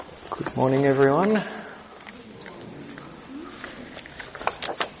Good morning, everyone.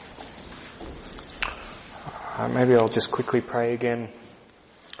 Maybe I'll just quickly pray again.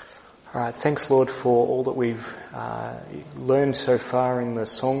 All right, thanks, Lord, for all that we've learned so far in the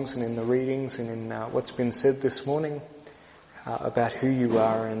songs and in the readings and in what's been said this morning about who you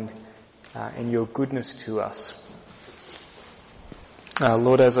are and your goodness to us.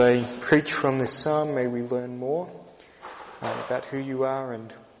 Lord, as I preach from this psalm, may we learn more about who you are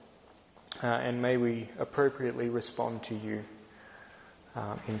and may we appropriately respond to you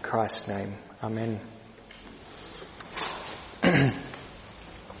in Christ's name. Amen.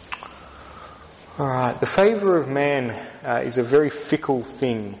 All right, the favour of man is a very fickle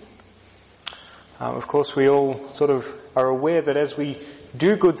thing. Of course, we all sort of are aware that as we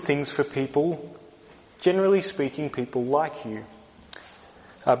do good things for people, generally speaking, people like you.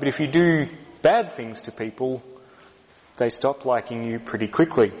 But if you do bad things to people, they stop liking you pretty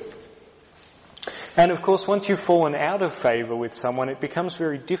quickly. And of course, once you've fallen out of favour with someone, it becomes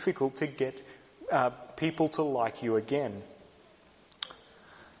very difficult to get people to like you again.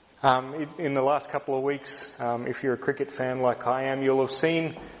 In the last couple of weeks, if you're a cricket fan like I am, you'll have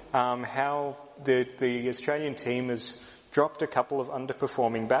seen how the Australian team has dropped a couple of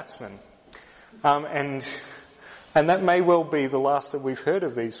underperforming batsmen. And that may well be the last that we've heard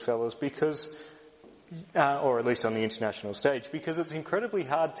of these fellas because, or at least on the international stage, because it's incredibly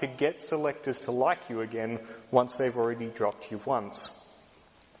hard to get selectors to like you again once they've already dropped you once.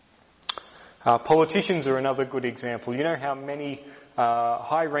 Politicians are another good example. You know how many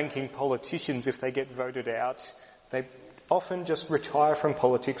high-ranking politicians, if they get voted out, they often just retire from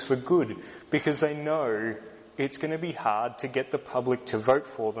politics for good because they know it's going to be hard to get the public to vote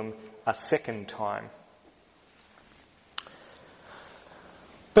for them a second time.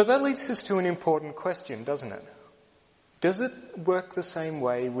 But that leads us to an important question, doesn't it? Does it work the same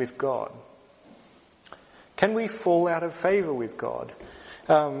way with God? Can we fall out of favour with God?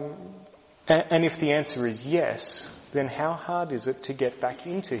 And if the answer is yes, then how hard is it to get back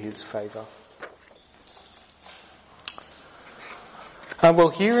into his favour? Well,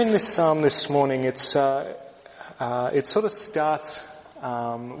 here in this psalm this morning, it sort of starts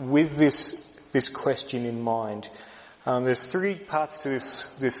with this question in mind. There's three parts to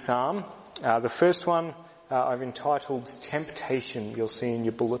this psalm. The first one I've entitled Temptation. You'll see in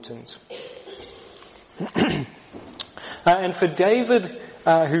your bulletins. And for David,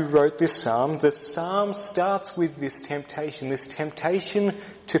 who wrote this psalm, the psalm starts with this temptation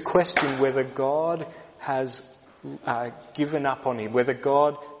to question whether God has given up on him,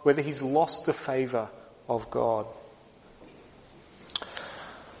 whether he's lost the favour of God.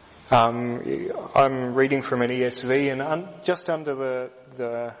 I'm reading from an ESV, and just under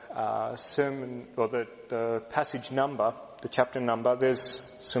the sermon or the passage number, the chapter number, there's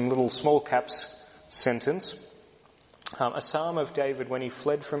some little small caps sentence. A psalm of David when he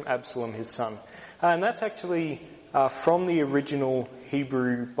fled from Absalom, his son. And that's actually from the original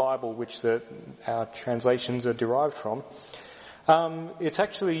Hebrew Bible, which our translations are derived from. It's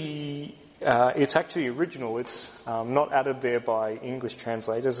actually original. It's not added there by English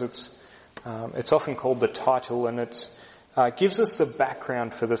translators. It's often called the title, and it gives us the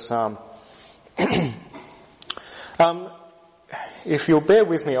background for the psalm. If you'll bear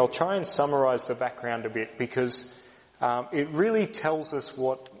with me, I'll try and summarise the background a bit because it really tells us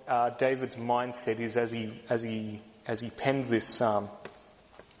what David's mindset is as he penned this psalm.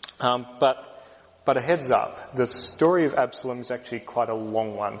 But a heads up, the story of Absalom is actually quite a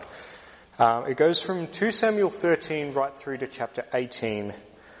long one. It goes from 2 Samuel 13 right through to chapter 18.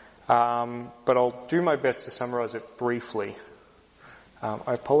 But I'll do my best to summarise it briefly.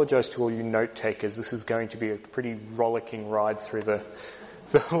 I apologise to all you note takers. This is going to be a pretty rollicking ride through the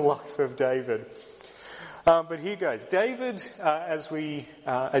life of David. But here goes. David, as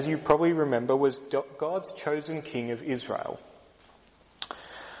you probably remember, was God's chosen king of Israel.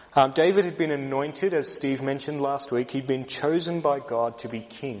 David had been anointed, as Steve mentioned last week. He'd been chosen by God to be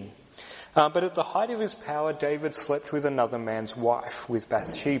king. But at the height of his power, David slept with another man's wife, with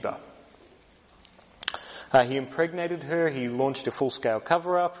Bathsheba. He impregnated her, he launched a full-scale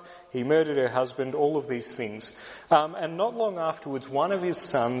cover-up, he murdered her husband, all of these things. And not long afterwards, one of his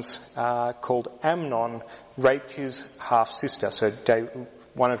sons, called Amnon, raped his half-sister. So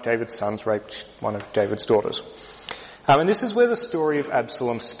one of David's sons raped one of David's daughters. And this is where the story of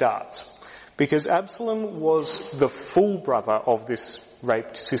Absalom starts. Because Absalom was the full brother of this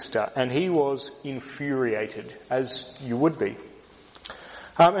raped sister, and he was infuriated, as you would be.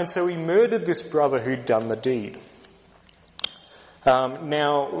 And so he murdered this brother who'd done the deed.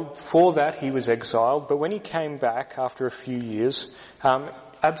 Now, for that he was exiled, but when he came back after a few years,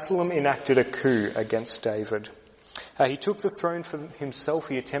 Absalom enacted a coup against David. He took the throne for himself.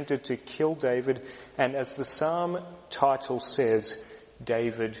 He attempted to kill David. And as the psalm title says,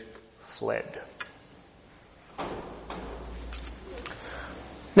 David fled.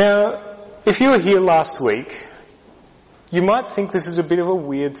 Now, if you were here last week, you might think this is a bit of a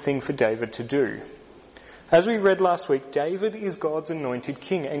weird thing for David to do. As we read last week, David is God's anointed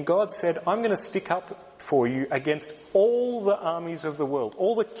king, and God said, I'm going to stick up for you against all the armies of the world,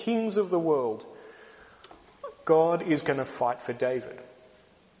 all the kings of the world. God is going to fight for David.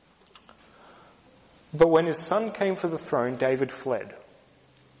 But when his son came for the throne, David fled.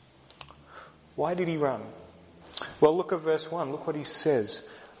 Why did he run? Well, look at verse 1. Look what he says.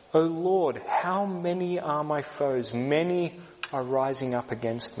 O Lord, how many are my foes? Many are rising up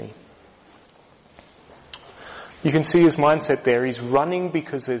against me. You can see his mindset there. He's running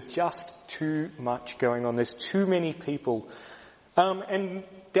because there's just too much going on. There's too many people. And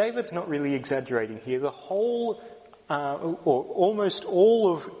David's not really exaggerating here. The whole, or almost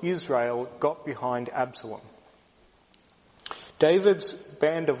all of Israel got behind Absalom. David's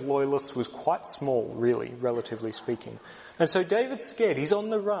band of loyalists was quite small, really, relatively speaking. And so David's scared. He's on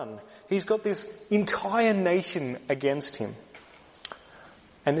the run. He's got this entire nation against him.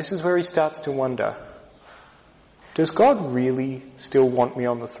 And this is where he starts to wonder, does God really still want me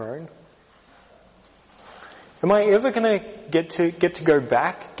on the throne? Am I ever going to get to go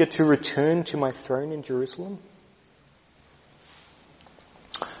back, get to return to my throne in Jerusalem?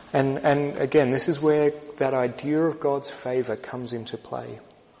 And again, this is where that idea of God's favour comes into play.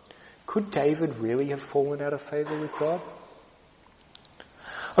 Could David really have fallen out of favour with God?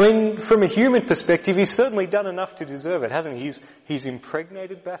 I mean, from a human perspective, he's certainly done enough to deserve it, hasn't he? He's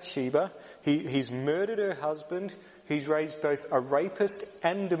impregnated Bathsheba, he's murdered her husband, he's raised both a rapist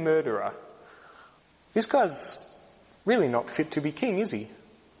and a murderer. This guy's really not fit to be king, is he?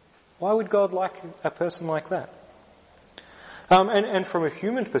 Why would God like a person like that? And from a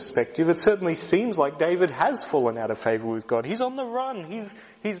human perspective, it certainly seems like David has fallen out of favour with God. He's on the run.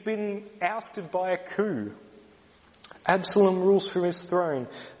 He's been ousted by a coup. Absalom rules from his throne.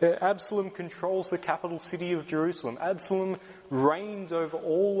 Absalom controls the capital city of Jerusalem. Absalom reigns over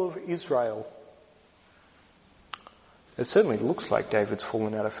all of Israel. It certainly looks like David's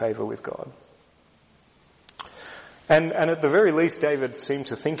fallen out of favour with God. And at the very least, David seemed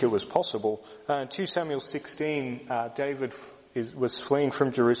to think it was possible. 2 Samuel 16, David was fleeing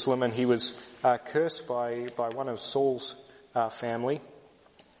from Jerusalem, and he was cursed by one of Saul's family,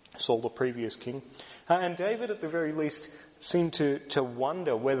 Saul the previous king. And David at the very least seemed to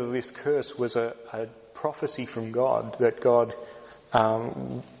wonder whether this curse was a prophecy from God, that God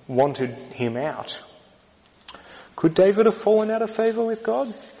wanted him out. Could David have fallen out of favour with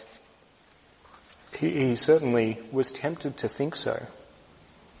God? He certainly was tempted to think so.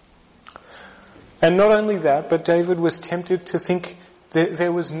 And not only that, but David was tempted to think that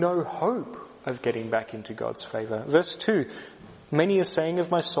there was no hope of getting back into God's favour. Verse 2, many are saying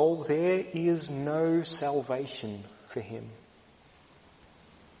of my soul, there is no salvation for him.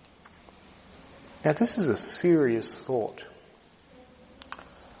 Now this is a serious thought.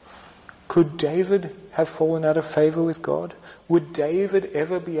 Could David have fallen out of favour with God? Would David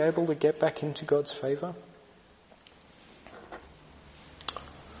ever be able to get back into God's favour?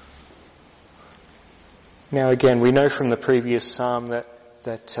 Now again, we know from the previous psalm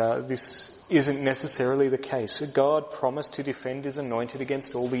that this isn't necessarily the case. God promised to defend his anointed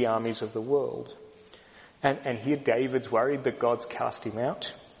against all the armies of the world. And here David's worried that God's cast him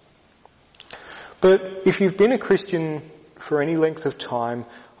out. But if you've been a Christian for any length of time,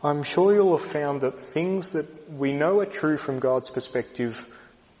 I'm sure you'll have found that things that we know are true from God's perspective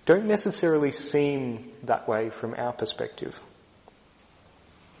don't necessarily seem that way from our perspective.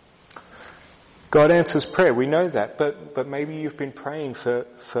 God answers prayer, we know that, but maybe you've been praying for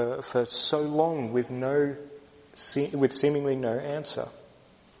so long with seemingly no answer.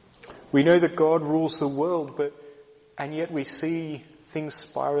 We know that God rules the world, and yet we see things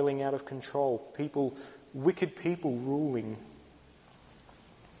spiraling out of control. Wicked people ruling.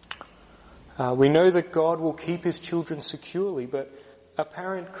 We know that God will keep his children securely, but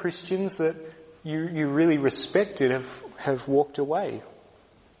apparent Christians that you really respected have walked away.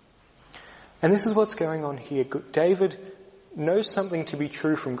 And this is what's going on here. David knows something to be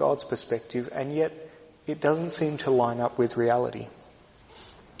true from God's perspective, and yet it doesn't seem to line up with reality.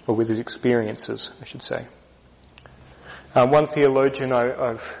 Or with his experiences, I should say. One theologian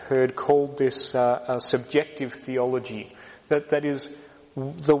I've heard called this subjective theology. That is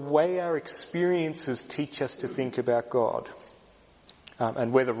the way our experiences teach us to think about God.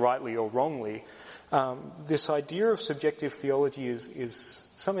 And whether rightly or wrongly, this idea of subjective theology is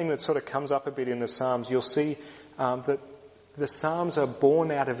something that sort of comes up a bit in the Psalms. You'll see that the Psalms are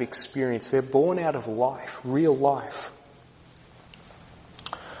born out of experience. They're born out of life, real life.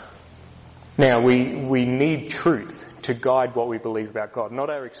 Now, we need truth to guide what we believe about God, not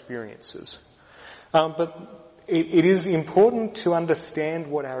our experiences. But it is important to understand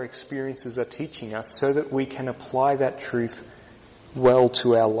what our experiences are teaching us so that we can apply that truth well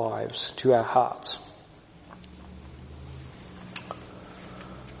to our lives, to our hearts.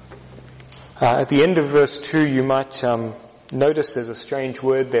 At the end of verse 2, you might notice there's a strange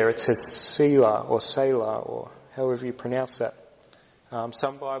word there. It says Selah or Selah or however you pronounce that.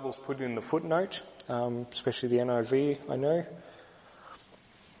 Some Bibles put it in the footnote, especially the NIV, I know.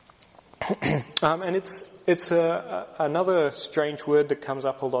 And it's another strange word that comes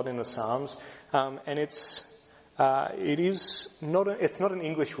up a lot in the Psalms, and it's not an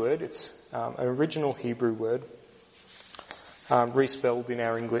English word. It's an original Hebrew word, respelled in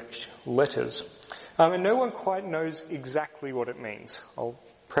our English letters, and no one quite knows exactly what it means. I'll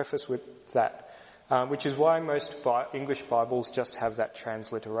preface with that, which is why most English Bibles just have that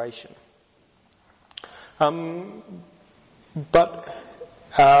transliteration. But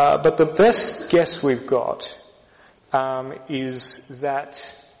the best guess we've got is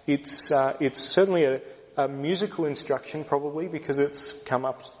that it's certainly a musical instruction, probably because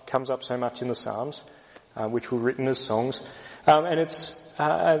comes up so much in the Psalms, which were written as songs, and it's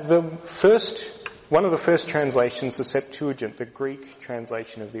one of the first translations, the Septuagint, the Greek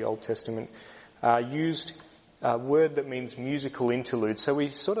translation of the Old Testament, used a word that means musical interlude. So we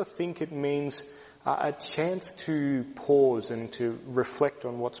sort of think it means a chance to pause and to reflect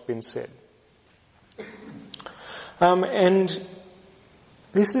on what's been said. And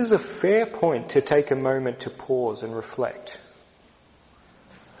this is a fair point to take a moment to pause and reflect.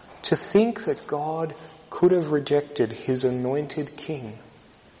 To think that God could have rejected his anointed king.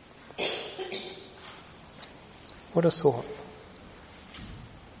 What a thought.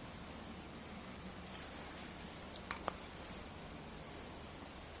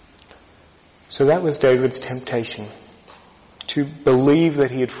 So that was David's temptation, to believe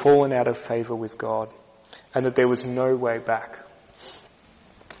that he had fallen out of favour with God and that there was no way back.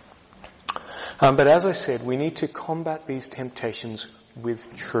 But as I said, we need to combat these temptations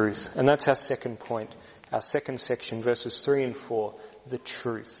with truth. And that's our second point, our second section, verses 3 and 4, the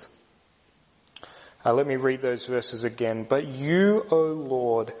truth. Let me read those verses again. But you, O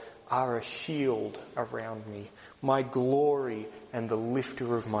Lord, are a shield around me, my glory and the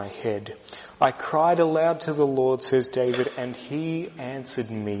lifter of my head. I cried aloud to the Lord, says David, and he answered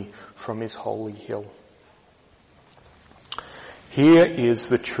me from his holy hill. Here is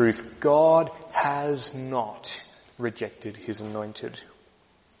the truth. God has not rejected his anointed.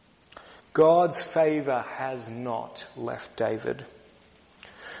 God's favour has not left David.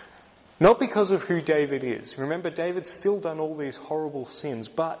 Not because of who David is. Remember, David's still done all these horrible sins,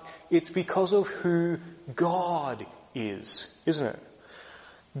 but it's because of who God is, isn't it?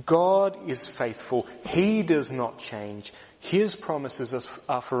 God is faithful. He does not change. His promises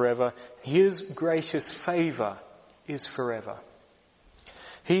are forever. His gracious favour is forever.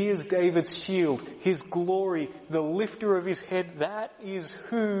 He is David's shield, his glory, the lifter of his head. That is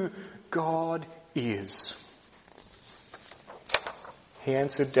who God is. He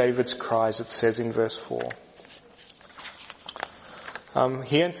answered David's cries, it says in verse 4.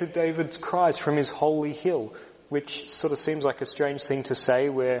 He answered David's cries from his holy hill, which sort of seems like a strange thing to say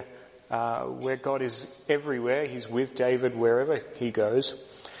where God is everywhere. He's with David wherever he goes.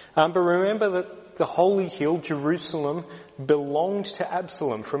 But remember that the holy hill, Jerusalem, belonged to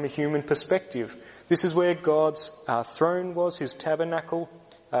Absalom from a human perspective. This is where God's throne was, his tabernacle,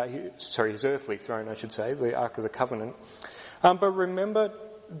 his earthly throne, I should say, the Ark of the Covenant. But remember,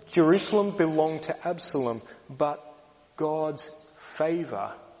 Jerusalem belonged to Absalom, but God's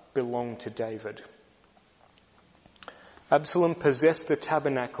favour belonged to David. Absalom possessed the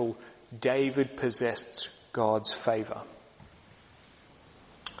tabernacle, David possessed God's favour.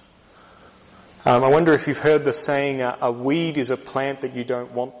 I wonder if you've heard the saying, a weed is a plant that you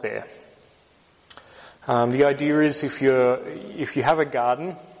don't want there. The idea is if you have a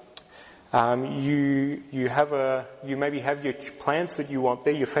garden, you maybe have your plants that you want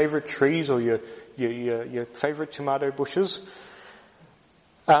there, your favourite trees or your favourite tomato bushes.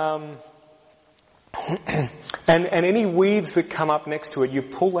 And any weeds that come up next to it, you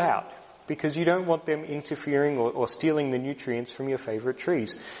pull out because you don't want them interfering or stealing the nutrients from your favourite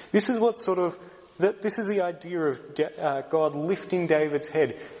trees. This is this is the idea of God lifting David's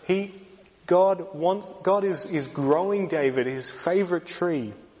head. God is growing David, his favourite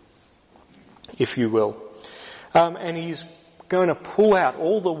tree, if you will. And he's going to pull out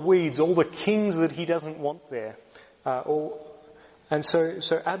all the weeds, all the kings that he doesn't want there.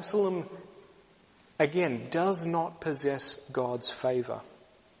 So Absalom, again, does not possess God's favour.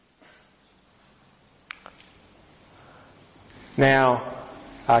 Now,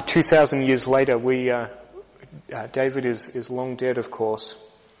 2,000 years later, David is long dead, of course,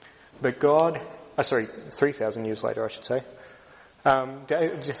 but 3,000 years later, I should say.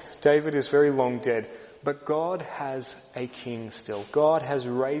 David is very long dead, but God has a king still. God has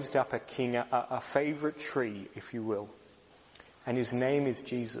raised up a king, a favourite tree, if you will, and his name is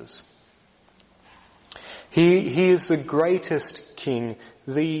Jesus. He is the greatest king,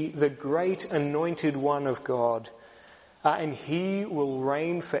 the great anointed one of God, and he will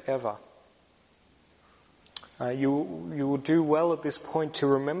reign forever. You will do well at this point to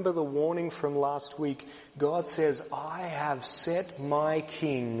remember the warning from last week. God says, I have set my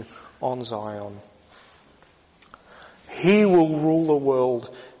king on Zion. He will rule the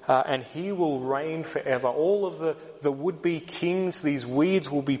world, and he will reign forever. All of the would-be kings, these weeds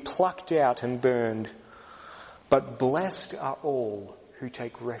will be plucked out and burned. But blessed are all who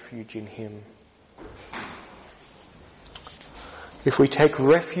take refuge in him. If we take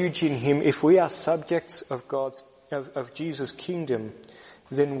refuge in him, if we are subjects of Jesus' kingdom,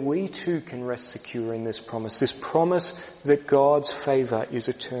 then we too can rest secure in this promise that God's favour is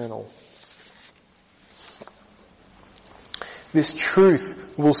eternal. This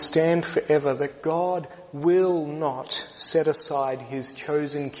truth will stand forever, that God will not set aside his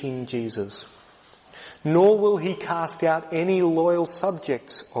chosen King Jesus, nor will he cast out any loyal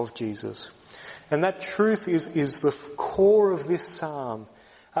subjects of Jesus. And that truth is the core of this psalm.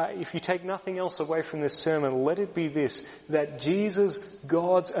 If you take nothing else away from this sermon, let it be this, that Jesus,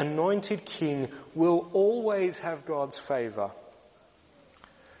 God's anointed King, will always have God's favour.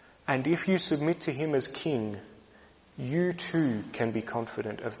 And if you submit to him as King, you too can be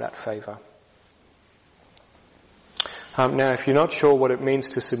confident of that favour. Now, if you're not sure what it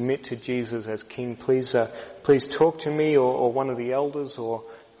means to submit to Jesus as King, please talk to me or one of the elders or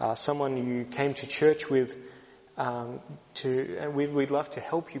someone you came to church with. We'd love to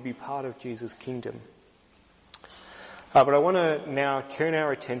help you be part of Jesus' kingdom. But I want to now turn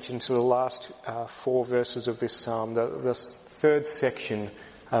our attention to the last 4 verses of this psalm, the third section,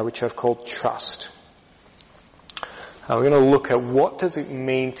 which I've called trust. We're going to look at what does it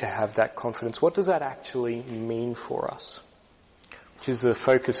mean to have that confidence. What does that actually mean for us? Which is the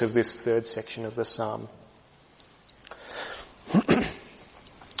focus of this third section of the psalm.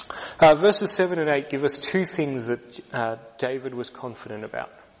 Verses 7 and 8 give us 2 things that David was confident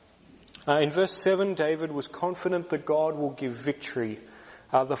about. In verse 7, David was confident that God will give victory,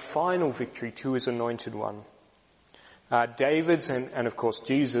 the final victory to his anointed one. David's and of course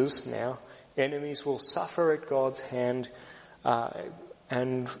Jesus now, enemies will suffer at God's hand,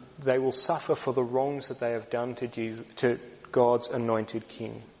 and they will suffer for the wrongs that they have done to God's anointed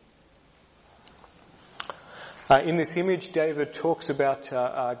king. In this image, David talks about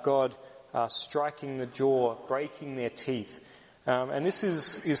God striking the jaw, breaking their teeth. And this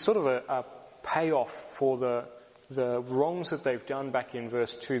is sort of a payoff for the wrongs that they've done back in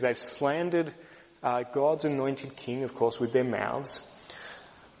verse 2. They've slandered God's anointed king, of course, with their mouths.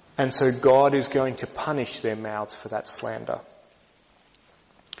 And so God is going to punish their mouths for that slander.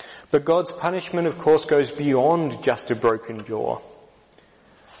 But God's punishment, of course, goes beyond just a broken jaw.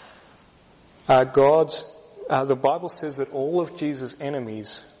 The Bible says that all of Jesus'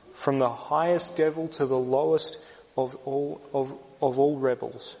 enemies, from the highest devil to the lowest of all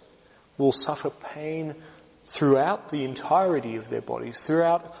rebels, will suffer pain throughout the entirety of their bodies,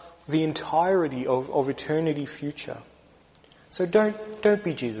 throughout the entirety of eternity future. So don't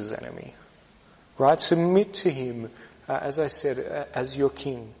be Jesus' enemy, right? Submit to him, as I said, as your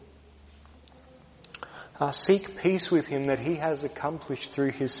king. Seek peace with him that he has accomplished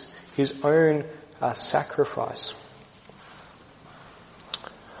through his own sacrifice.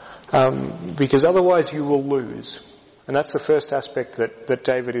 Because otherwise you will lose. And that's the first aspect that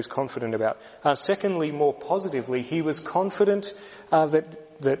David is confident about. Secondly, more positively, he was confident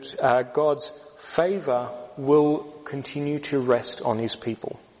that God's favour will continue to rest on his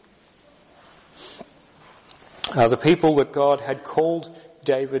people. The people that God had called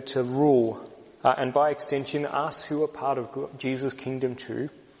David to rule, and by extension us who are part of Jesus' kingdom too,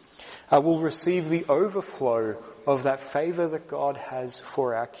 will receive the overflow of that favour that God has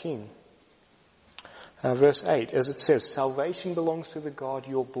for our King. Verse 8, as it says, salvation belongs to the God,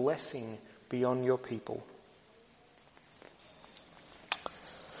 your blessing be on your people.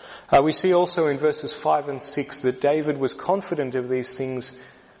 We see also in verses 5 and 6 that David was confident of these things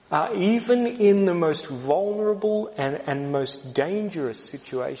even in the most vulnerable and most dangerous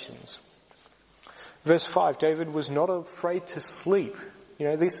situations. Verse 5, David was not afraid to sleep. You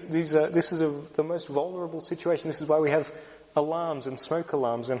know, this is the most vulnerable situation. This is why we have alarms and smoke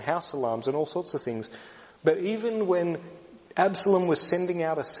alarms and house alarms and all sorts of things. But even when Absalom was sending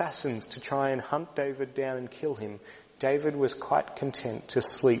out assassins to try and hunt David down and kill him, David was quite content to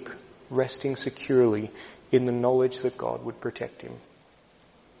sleep, resting securely in the knowledge that God would protect him.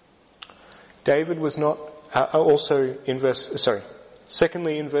 David was not,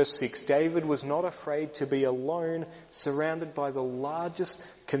 secondly in verse 6, David was not afraid to be alone, surrounded by the largest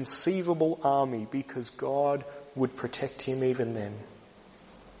conceivable army, because God would protect him even then.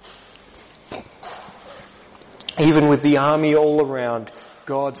 Even with the army all around,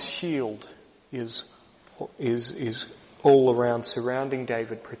 God's shield is all around, surrounding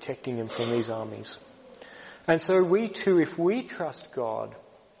David, protecting him from these armies. And so we too, if we trust God,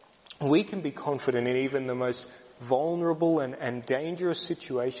 we can be confident in even the most vulnerable and dangerous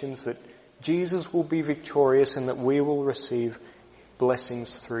situations that Jesus will be victorious and that we will receive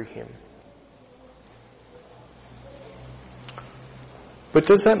blessings through him. But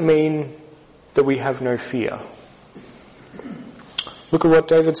does that mean that we have no fear? Look at what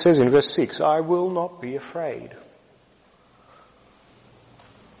David says in verse 6, I will not be afraid.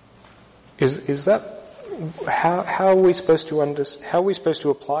 Is that, how are we supposed to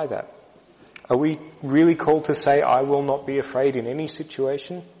apply that? Are we really called to say, I will not be afraid in any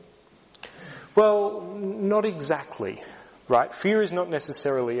situation? Well, not exactly, right? Fear is not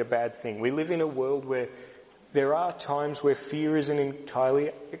necessarily a bad thing. We live in a world where there are times where fear is an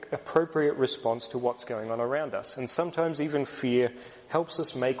entirely appropriate response to what's going on around us. And sometimes even fear helps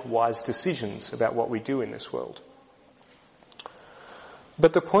us make wise decisions about what we do in this world.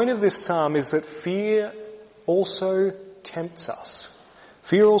 But the point of this psalm is that fear also tempts us.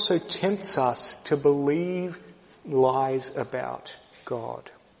 Fear also tempts us to believe lies about God.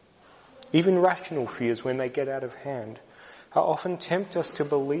 Even rational fears, when they get out of hand, often tempt us to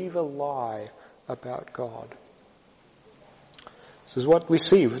believe a lie about God. This is what we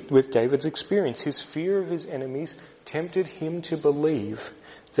see with David's experience. His fear of his enemies tempted him to believe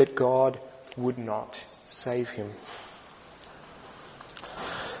that God would not save him.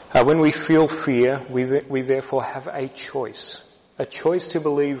 When we feel fear, we therefore have a choice to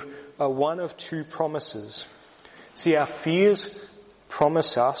believe one of two promises. See, our fears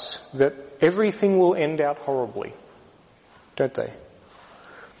promise us that everything will end out horribly, don't they?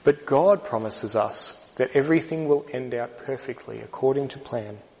 But God promises us that everything will end out perfectly according to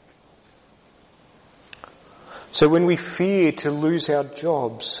plan. So when we fear to lose our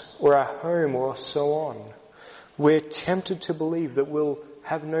jobs or our home or so on, we're tempted to believe that we'll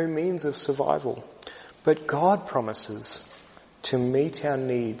have no means of survival. But God promises to meet our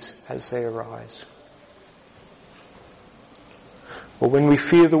needs as they arise. Or when we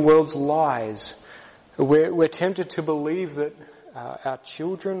fear the world's lies, we're tempted to believe that our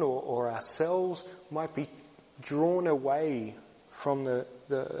children or ourselves might be drawn away from the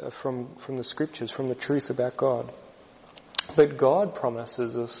scriptures, from the truth about God. But God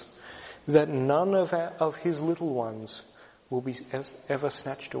promises us that none of his little ones will be ever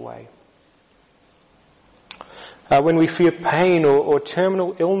snatched away. When we fear pain or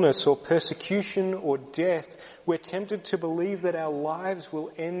terminal illness or persecution or death, we're tempted to believe that our lives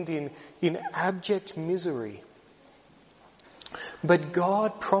will end in abject misery. But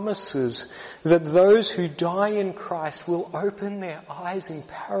God promises that those who die in Christ will open their eyes in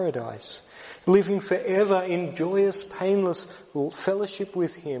paradise, living forever in joyous, painless fellowship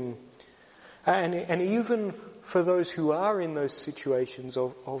with him. And even for those who are in those situations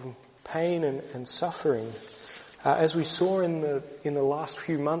of pain and suffering, as we saw in the last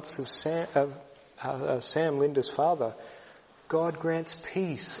few months of Sam, Linda's father, God grants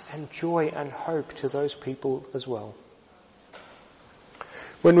peace and joy and hope to those people as well.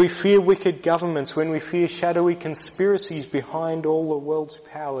 When we fear wicked governments, when we fear shadowy conspiracies behind all the world's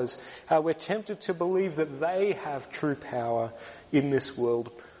powers, we're tempted to believe that they have true power in this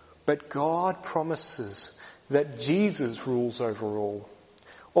world. But God promises that Jesus rules over all.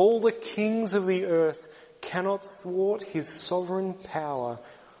 All the kings of the earth cannot thwart his sovereign power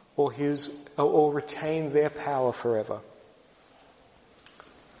or retain their power forever.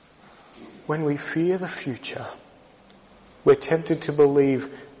 When we fear the future, we're tempted to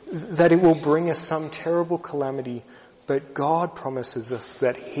believe that it will bring us some terrible calamity, but God promises us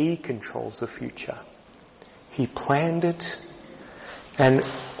that he controls the future. He planned it, and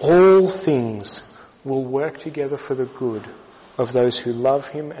all things will work together for the good of those who love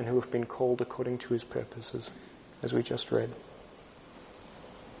him and who have been called according to his purposes, as we just read.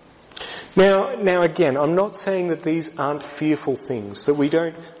 Now again, I'm not saying that these aren't fearful things, that we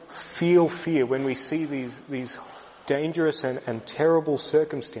don't feel fear when we see these dangerous and terrible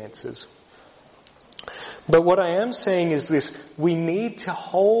circumstances. But what I am saying is this: we need to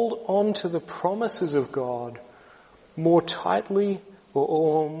hold on to the promises of God more tightly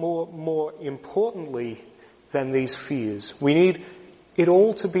or more importantly than these fears. We need it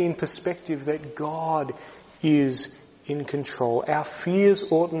all to be in perspective that God is in control. Our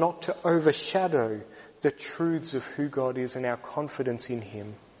fears ought not to overshadow the truths of who God is and our confidence in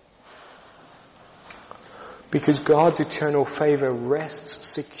Him. Because God's eternal favour rests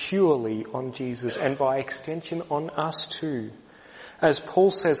securely on Jesus and by extension on us too. As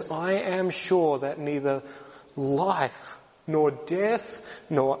Paul says, I am sure that neither life nor death,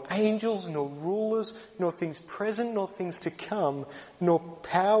 nor angels, nor rulers, nor things present, nor things to come, nor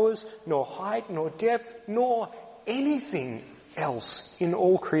powers, nor height, nor depth, nor anything else in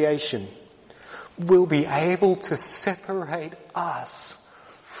all creation will be able to separate us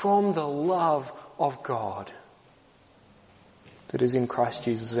from the love of God that is in Christ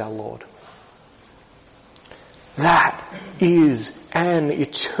Jesus our Lord. That is an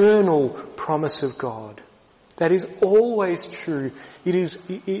eternal promise of God. That is always true. It is,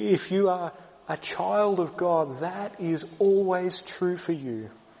 if you are a child of God, that is always true for you.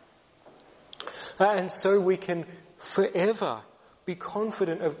 And so we can forever be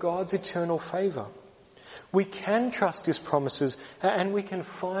confident of God's eternal favour. We can trust His promises and we can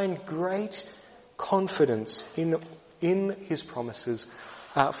find great confidence in His promises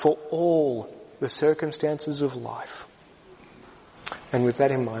for all the circumstances of life. And with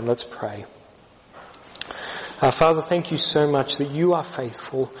that in mind, let's pray. Father, thank you so much that you are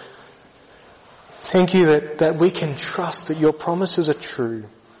faithful. Thank you that we can trust that your promises are true.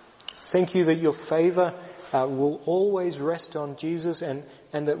 Thank you that your favour will always rest on Jesus and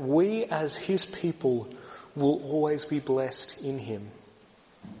that we as His people will always be blessed in Him.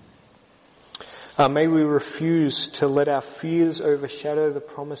 May we refuse to let our fears overshadow the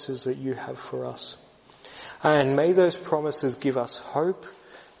promises that you have for us. And may those promises give us hope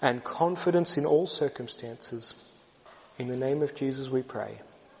and confidence in all circumstances. In the name of Jesus we pray.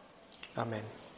 Amen.